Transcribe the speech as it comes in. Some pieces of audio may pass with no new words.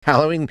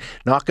Halloween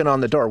knocking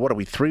on the door. What are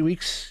we, 3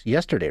 weeks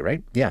yesterday,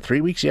 right? Yeah, 3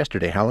 weeks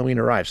yesterday, Halloween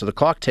arrived. So the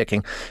clock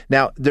ticking.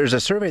 Now, there's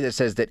a survey that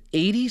says that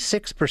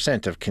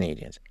 86% of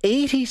Canadians,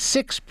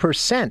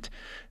 86%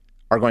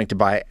 are going to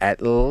buy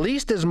at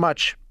least as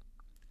much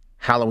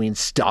Halloween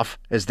stuff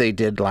as they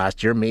did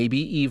last year, maybe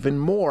even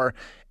more.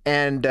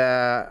 And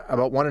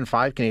about 1 in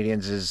 5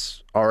 Canadians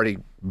has already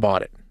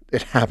bought it.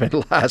 It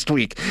happened last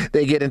week.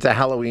 They get into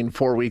Halloween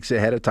 4 weeks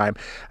ahead of time.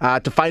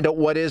 To find out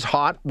what is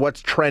hot,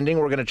 what's trending,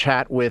 we're going to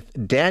chat with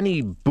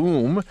Danny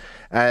Boom.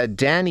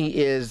 Danny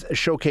is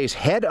Showcase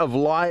Head of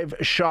Live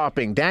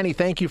Shopping. Danny,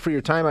 thank you for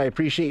your time. I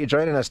appreciate you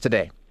joining us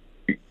today.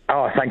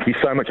 Oh, thank you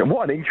so much. And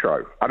what an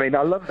intro. I mean,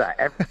 I love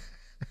that.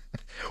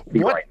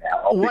 Right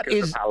now,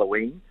 because of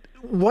Halloween.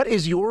 What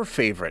is your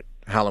favorite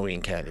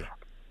Halloween candy?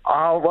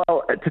 Oh,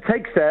 well, to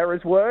take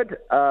Sarah's word,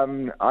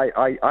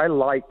 I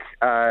like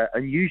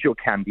unusual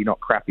candy, not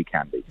crappy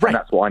candy. Right. And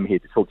that's what I'm here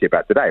to talk to you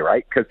about today,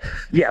 right? Because,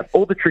 yeah,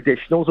 all the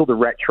traditionals, all the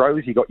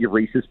retros, you got your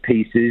Reese's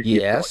Pieces,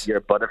 yes, you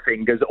got your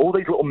Butterfingers, all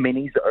these little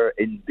minis that are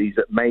in these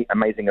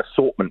amazing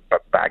assortment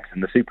bags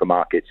in the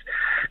supermarkets.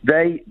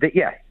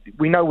 Yeah,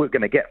 we know we're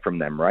going to get from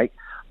them, right?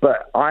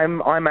 But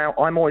I'm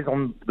always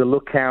on the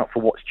lookout for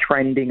what's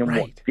trending and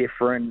right, what's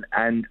different.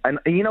 And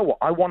you know what?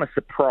 I want a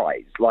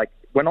surprise. Like,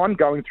 when I'm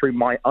going through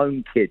my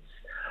own kids'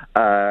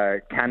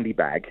 candy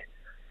bag,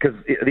 because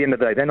at the end of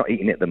the day, they're not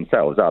eating it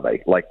themselves, are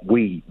they? Like,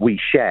 we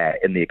share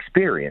in the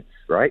experience,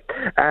 right?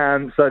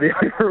 So the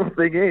overall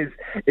thing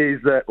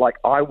is that, like,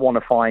 I want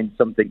to find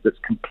something that's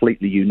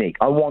completely unique.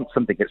 I want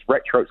something that's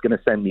retro. It's going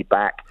to send me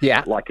back,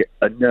 like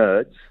a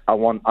Nerds. I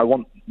want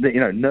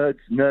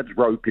Nerds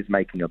Rope is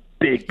making a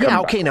big comeback. Yeah,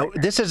 okay. Now,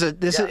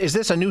 is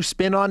this a new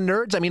spin on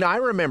Nerds? I mean, I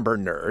remember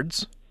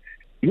Nerds.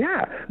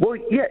 Yeah. Well,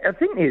 yeah, the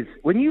thing is,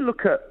 when you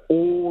look at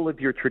all of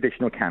your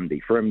traditional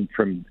candy, from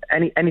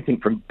anything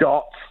from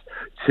Dots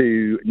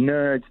to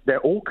Nerds,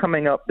 they're all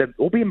coming up, they're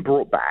all being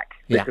brought back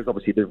because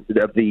obviously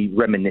of the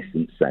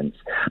reminiscent sense.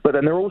 But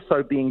then they're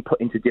also being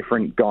put into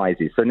different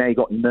guises. So now you've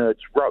got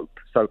Nerds Rope.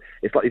 So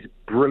it's like this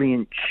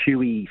brilliant,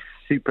 chewy,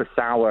 super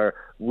sour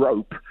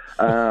rope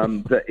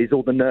that is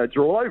all the nerds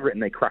are all over it,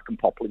 and they crack and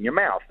pop in your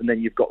mouth. And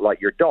then you've got like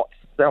your Dots.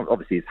 So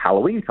obviously it's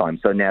Halloween time,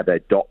 so now they're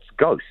Dots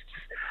Ghosts.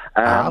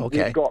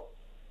 Okay. We've got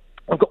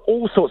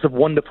all sorts of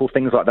wonderful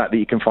things like that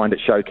you can find at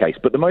Showcase.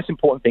 But the most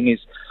important thing is,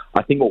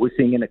 I think what we're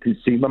seeing in the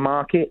consumer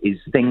market is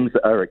things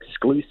that are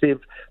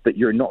exclusive that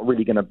you're not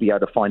really going to be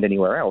able to find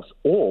anywhere else.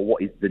 Or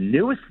what is the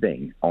newest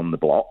thing on the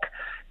block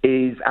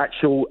is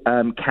actual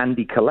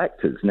candy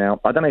collectors.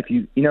 Now, I don't know if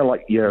you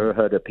ever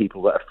heard of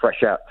people that are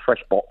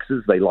fresh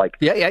boxes. They like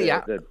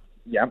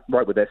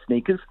right, with their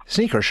sneakers.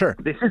 Sneakers, sure.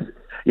 This is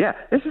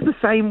the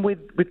same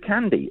with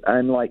candy.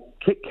 And like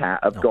Kit Kat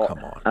have got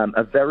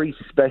a very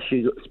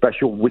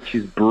special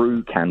Witch's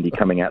Brew candy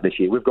coming out this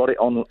year. We've got it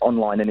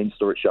online and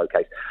in-store at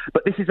Showcase.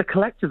 But this is a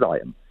collector's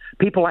item.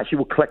 People actually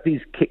will collect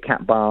these Kit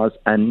Kat bars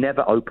and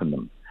never open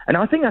them. And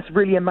I think that's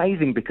really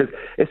amazing because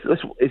it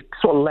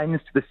sort of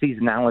lends to the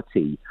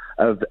seasonality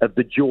of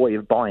the joy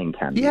of buying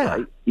candy,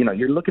 right? You know,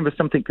 you're looking for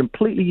something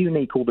completely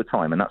unique all the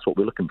time, and that's what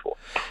we're looking for.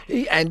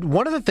 And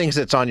one of the things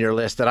that's on your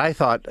list that I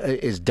thought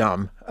is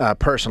dumb,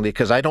 personally,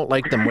 because I don't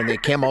like them when they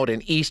came out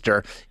in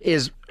Easter,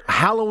 is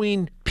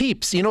Halloween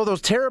Peeps. You know,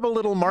 those terrible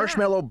little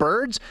marshmallow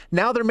birds?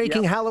 Now they're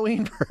making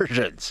Halloween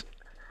versions.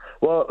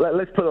 Well,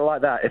 let's put it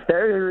like that. If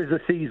there is a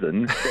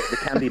season, the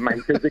candy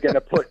makers are going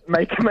to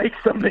make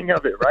something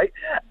of it, right?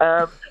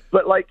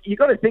 But like, you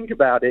got to think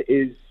about it.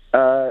 Is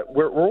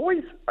we're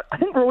always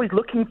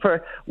looking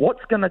for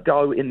what's going to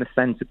go in the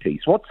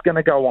centerpiece, what's going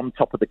to go on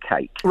top of the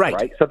cake,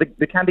 right? So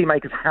the candy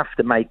makers have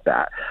to make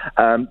that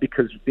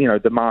because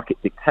the market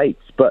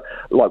dictates. But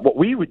like, what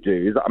we would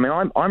do is, I mean,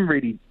 I'm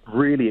really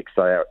really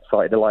excited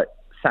to like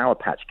Sour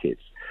Patch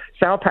Kids.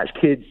 Sour Patch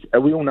Kids,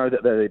 we all know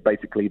that they're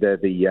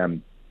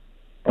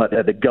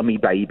the gummy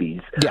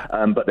babies,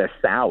 but they're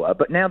sour.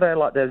 But now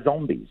they're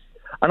zombies,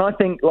 and I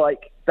think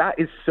like that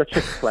is such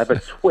a clever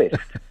twist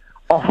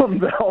on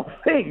the whole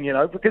thing,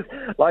 because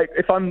like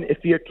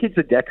if your kids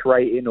are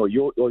decorating or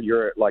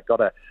you're like got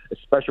a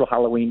special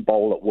Halloween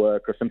bowl at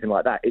work or something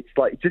like that, it's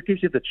like it just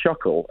gives you the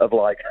chuckle of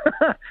like,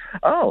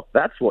 oh,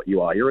 that's what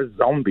you are. You're a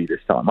zombie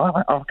this time.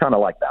 I kind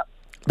of like that.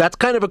 That's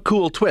kind of a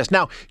cool twist.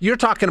 Now, you're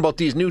talking about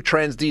these new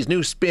trends, these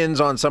new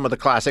spins on some of the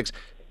classics.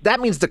 That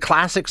means the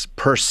classics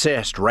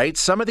persist, right?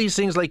 Some of these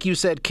things, like you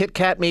said, Kit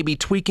Kat may be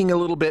tweaking a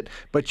little bit,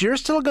 but you're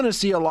still going to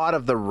see a lot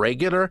of the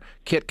regular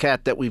Kit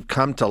Kat that we've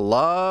come to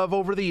love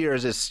over the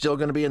years is still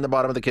going to be in the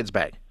bottom of the kids'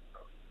 bag.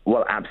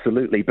 Well,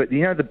 absolutely. But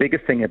the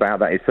biggest thing about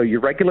that is, so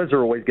your regulars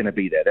are always going to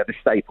be there. They're the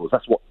staples.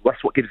 That's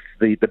what gives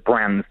the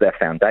brands their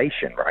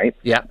foundation, right?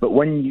 Yeah. But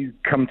when you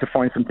come to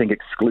find something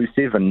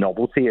exclusive and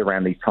novelty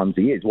around these times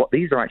of years, what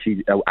these are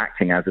actually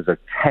acting as is a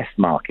test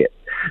market.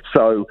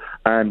 So,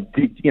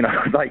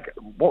 like,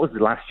 what was the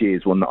last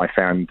year's one that I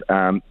found?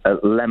 A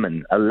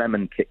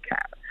lemon Kit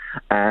Kat.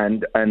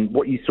 And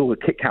what you saw, the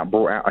Kit Kat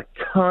brought out a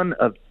ton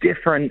of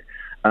different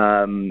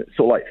sort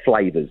of like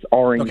flavors,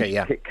 orange,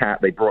 Kit Kat.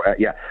 They brought out,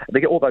 they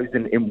get all those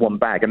in one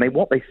bag, and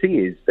what they see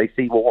is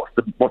well,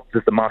 what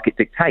does the market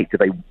dictate? Do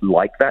they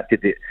like that?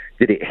 Did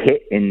it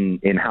hit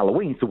in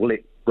Halloween? So will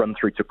it run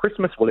through to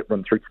Christmas? Will it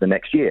run through to the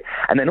next year?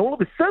 And then all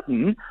of a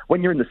sudden,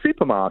 when you're in the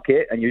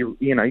supermarket and your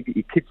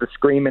kids are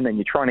screaming and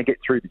you're trying to get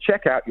through the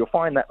checkout, you'll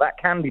find that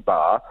candy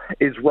bar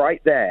is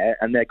right there,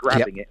 and they're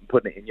grabbing it and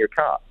putting it in your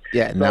cart.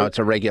 Yeah, now it's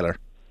a regular.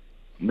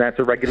 That's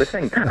a regular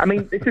thing. I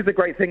mean, this is the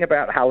great thing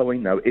about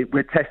Halloween, though.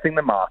 We're testing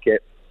the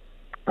market.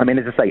 I mean,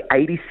 as I say,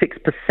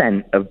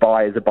 86% of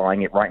buyers are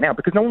buying it right now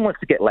because no one wants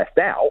to get left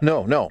out.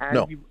 No.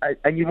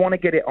 And you want to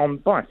get it on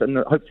bus. And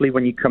hopefully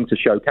when you come to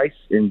Showcase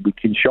and we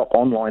can shop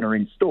online or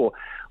in store,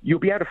 you'll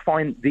be able to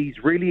find these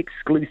really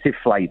exclusive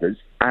flavors.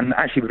 And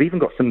actually, we've even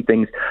got some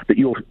things that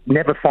you'll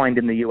never find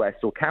in the US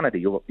or Canada.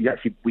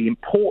 We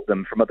import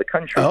them from other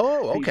countries.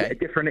 Oh, okay. So you get a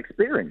different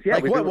experience. Yeah,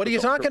 like what are you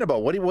talking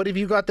about? What have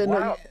you got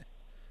then?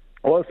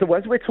 Well, so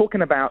as we're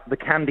talking about the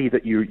candy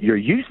that you're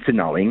used to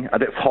knowing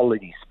that's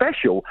holiday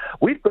special,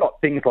 we've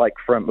got things like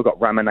we've got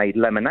Ramonade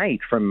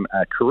Lemonade from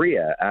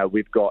Korea.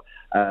 We've got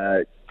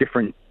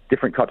different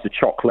types of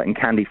chocolate and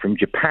candy from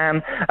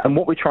Japan. And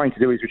what we're trying to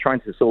do is we're trying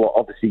to sort of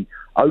obviously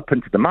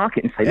open to the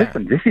market and say,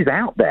 listen, this is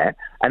out there.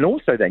 And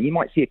also then you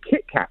might see a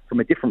Kit Kat from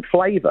a different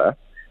flavor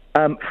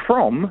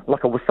from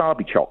like a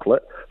wasabi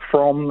chocolate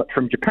from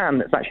Japan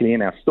that's actually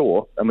in our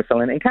store, and we're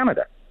selling it in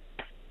Canada.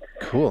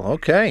 Cool.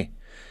 Okay.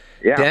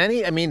 Yeah.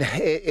 Danny, I mean,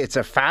 it's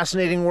a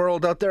fascinating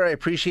world out there. I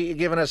appreciate you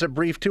giving us a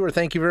brief tour.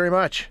 Thank you very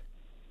much.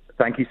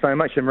 Thank you so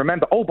much. And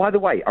remember, by the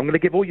way, I'm going to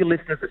give all your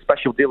listeners a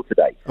special deal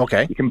today.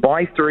 Okay. You can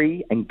buy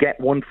 3 and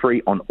get 1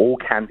 free on all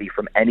candy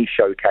from any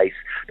Showcase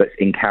that's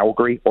in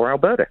Calgary or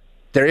Alberta.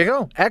 There you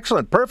go.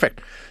 Excellent.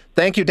 Perfect.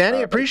 Thank you,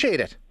 Danny. Appreciate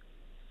it.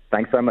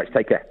 Thanks so much.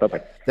 Take care.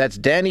 Bye-bye. That's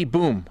Danny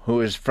Boom, who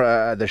is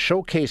the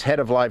Showcase head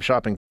of live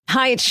shopping.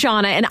 Hi, it's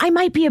Shauna, and I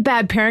might be a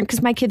bad parent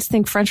because my kids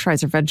think French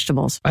fries are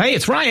vegetables. Hey,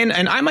 it's Ryan,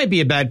 and I might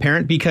be a bad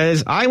parent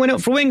because I went out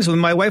for wings when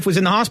my wife was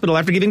in the hospital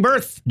after giving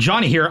birth.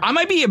 Johnny here. I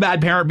might be a bad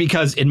parent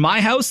because in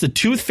my house, the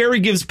tooth fairy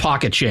gives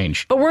pocket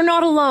change. But we're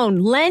not alone.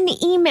 Len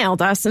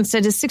emailed us and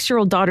said his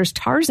 6-year-old daughter's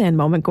Tarzan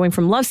moment going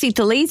from love seat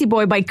to lazy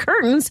boy by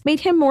curtains made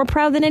him more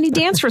proud than any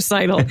dance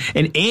recital.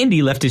 And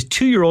Andy left his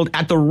 2-year-old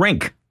at the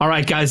rink. All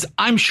right, guys,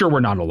 I'm sure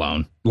we're not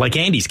alone. Like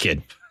Andy's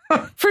kid.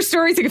 For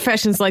stories and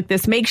confessions like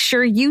this, make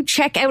sure you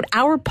check out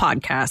our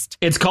podcast.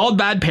 It's called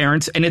Bad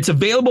Parents, and it's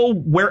available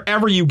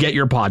wherever you get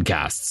your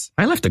podcasts.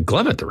 I left a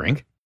glove at the rink.